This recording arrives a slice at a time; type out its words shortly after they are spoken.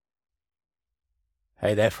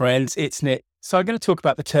Hey there, friends. It's Nick. So I'm going to talk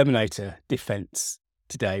about the Terminator defense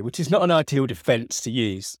today, which is not an ideal defense to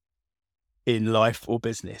use in life or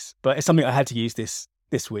business, but it's something I had to use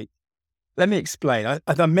this week. Let me explain.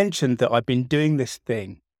 As I mentioned that I've been doing this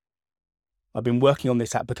thing. I've been working on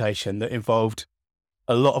this application that involved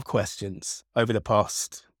a lot of questions over the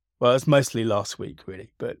past, well, it was mostly last week,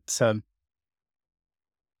 really. But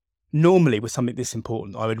normally with something this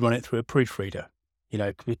important, I would run it through a proofreader,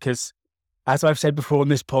 because as I've said before on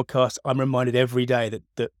this podcast, I'm reminded every day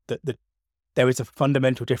that there is a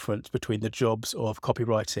fundamental difference between the jobs of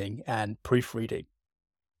copywriting and proofreading.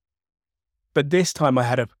 But this time I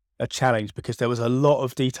had a challenge because there was a lot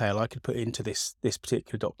of detail I could put into this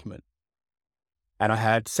particular document. And I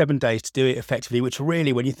had 7 days to do it effectively, which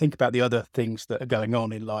really, when you think about the other things that are going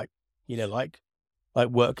on in life, like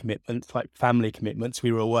work commitments, like family commitments,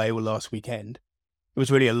 we were away all last weekend. It was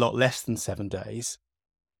really a lot less than 7 days.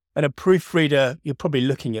 And a proofreader, you're probably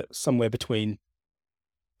looking at somewhere between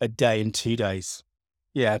a day and 2 days.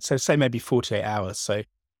 Yeah, so say maybe 48 hours. So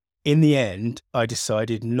in the end, I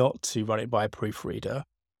decided not to run it by a proofreader.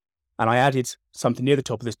 And I added something near the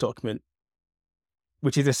top of this document,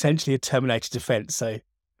 which is essentially a Terminator defense. So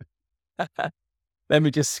let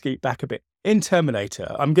me just scoot back a bit. In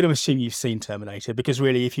Terminator, I'm going to assume you've seen Terminator, because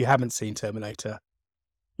really, if you haven't seen Terminator,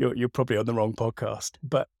 you're probably on the wrong podcast.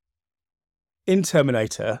 But in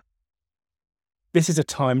Terminator, this is a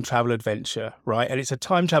time travel adventure, right? And it's a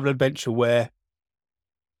time travel adventure where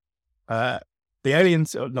the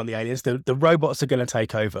robots are going to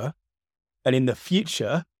take over. And in the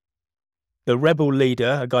future, the rebel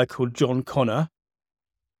leader, a guy called John Connor,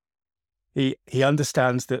 he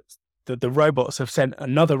understands that the robots have sent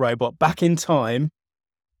another robot back in time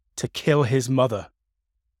to kill his mother.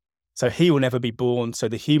 So he will never be born. So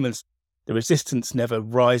the resistance never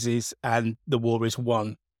rises, and the war is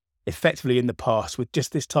won effectively in the past with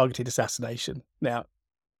just this targeted assassination. Now,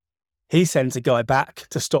 he sends a guy back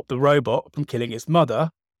to stop the robot from killing his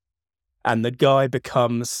mother, and the guy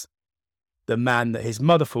becomes the man that his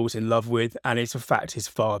mother falls in love with, and is in fact his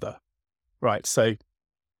father. Right. So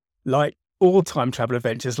like all time travel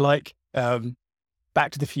adventures, like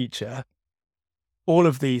Back to the Future, all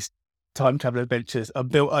of these time travel adventures are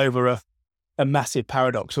built over a massive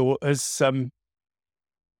paradox, or as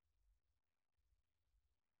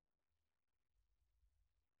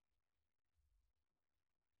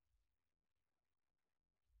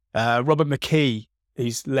Robert McKee,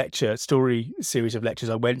 whose story series of lectures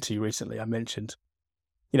I went to recently, I mentioned,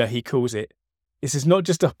 he calls it, this is not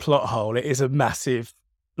just a plot hole, it is a massive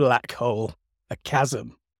black hole, a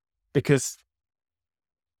chasm. Because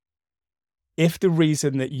if the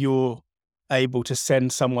reason that you're able to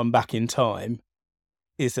send someone back in time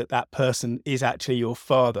is that person is actually your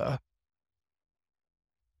father,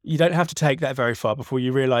 you don't have to take that very far before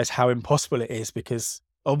you realize how impossible it is. Because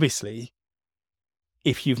obviously,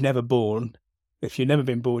 if you've never been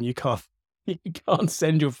born, you can't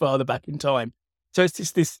send your father back in time. So it's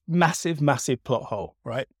just this massive, massive plot hole,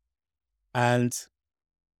 right? And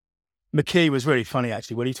McKee was really funny,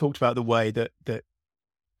 actually, when he talked about the way that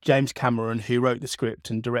James Cameron, who wrote the script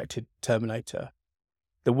and directed Terminator,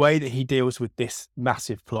 the way that he deals with this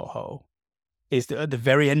massive plot hole is that at the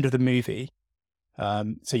very end of the movie,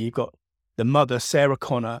 so you've got the mother, Sarah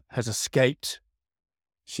Connor, has escaped.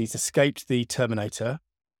 She's escaped the Terminator.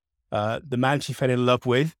 The man she fell in love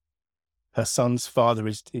with, her son's father,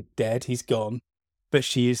 is dead. He's gone, but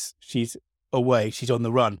she's away. She's on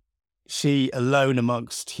the run. She, alone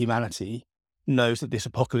amongst humanity, knows that this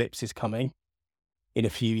apocalypse is coming in a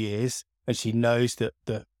few years, and she knows that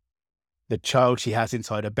the child she has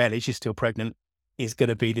inside her belly, she's still pregnant, is going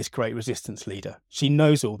to be this great resistance leader. She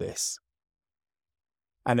knows all this.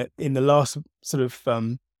 And in the last sort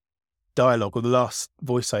of dialogue, or the last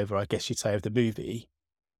voiceover, I guess you'd say, of the movie,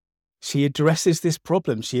 she addresses this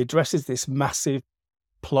problem. She addresses this massive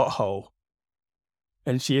plot hole.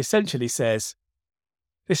 And she essentially says,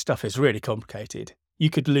 this stuff is really complicated. You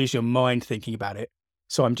could lose your mind thinking about it.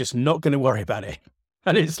 So I'm just not going to worry about it.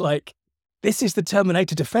 And it's like, this is the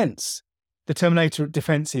Terminator defense. The Terminator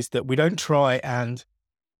defense is that we don't try and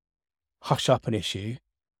hush up an issue.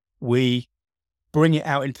 We bring it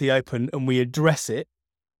out into the open and we address it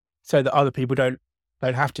so that other people don't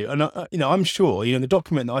have to. And I'm sure, the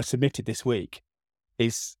document that I submitted this week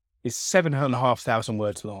is 7,500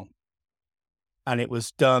 words long, and it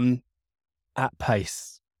was done at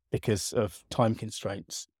pace because of time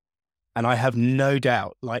constraints. And I have no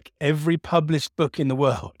doubt, like every published book in the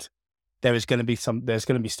world, there's going to be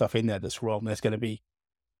stuff in there that's wrong. There's going to be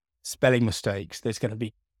spelling mistakes. There's going to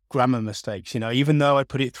be grammar mistakes. Even though I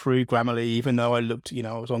put it through Grammarly, even though I looked,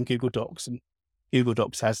 I was on Google Docs and Google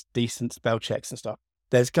Docs has decent spell checks and stuff.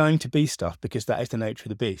 There's going to be stuff because that is the nature of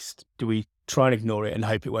the beast. Do we try and ignore it and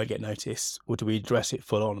hope it won't get noticed? Or do we address it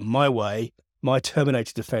full on? My way, my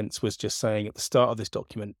Terminator defense was just saying at the start of this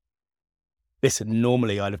document, listen,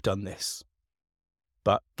 normally I'd have done this.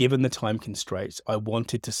 But given the time constraints, I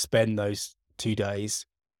wanted to spend those 2 days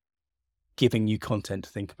giving you content to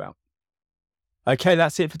think about. Okay,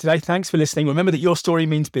 that's it for today. Thanks for listening. Remember that your story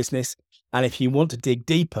means business. And if you want to dig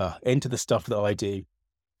deeper into the stuff that I do,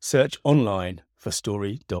 search online for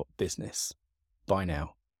story.business. Bye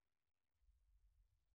now.